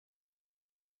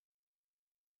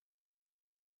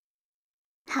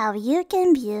How you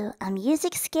can view a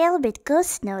music scale with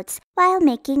Ghost Notes while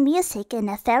making music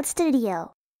in FL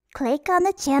Studio. Click on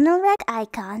the Channel Rack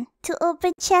icon to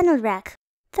open Channel Rack.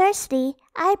 Firstly,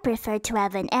 I prefer to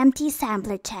have an empty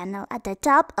sampler channel at the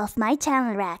top of my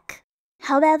channel rack.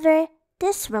 However,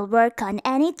 this will work on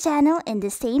any channel in the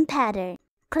same pattern.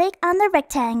 Click on the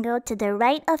rectangle to the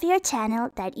right of your channel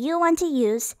that you want to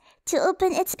use to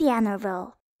open its piano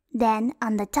roll. Then,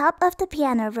 on the top of the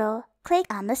piano roll, click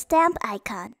on the stamp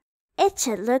icon. It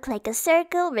should look like a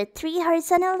circle with 3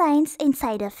 horizontal lines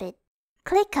inside of it.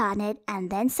 Click on it and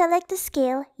then select the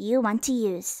scale you want to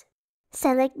use.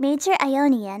 Select Major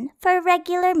Ionian for a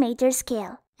regular major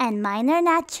scale and Minor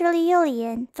Natural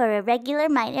Aeolian for a regular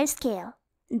minor scale.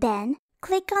 Then,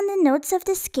 click on the notes of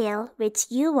the scale which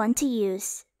you want to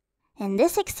use. In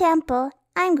this example,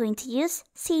 I'm going to use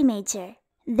C major.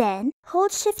 Then,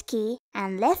 hold Shift key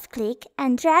and left click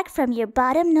and drag from your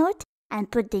bottom note and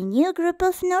put the new group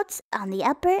of notes on the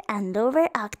upper and lower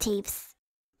octaves.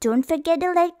 Don't forget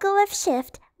to let go of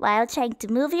Shift while trying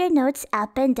to move your notes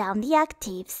up and down the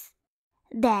octaves.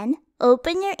 Then,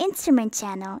 open your instrument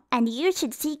channel and you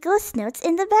should see ghost notes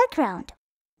in the background.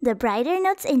 The brighter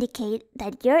notes indicate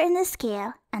that you're in the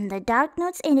scale and the dark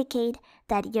notes indicate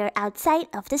that you're outside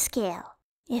of the scale.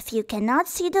 If you cannot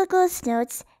see the ghost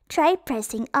notes, try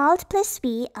pressing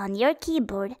Alt+V on your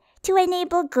keyboard to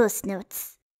enable ghost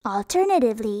notes.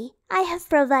 Alternatively, I have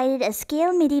provided a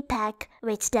scale MIDI pack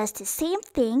which does the same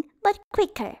thing but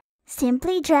quicker.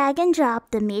 Simply drag and drop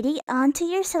the MIDI onto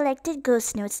your selected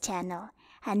ghost notes channel,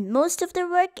 and most of the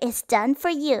work is done for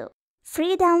you.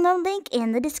 Free download link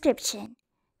in the description.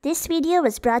 This video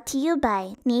was brought to you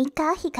by Mika Hikaru.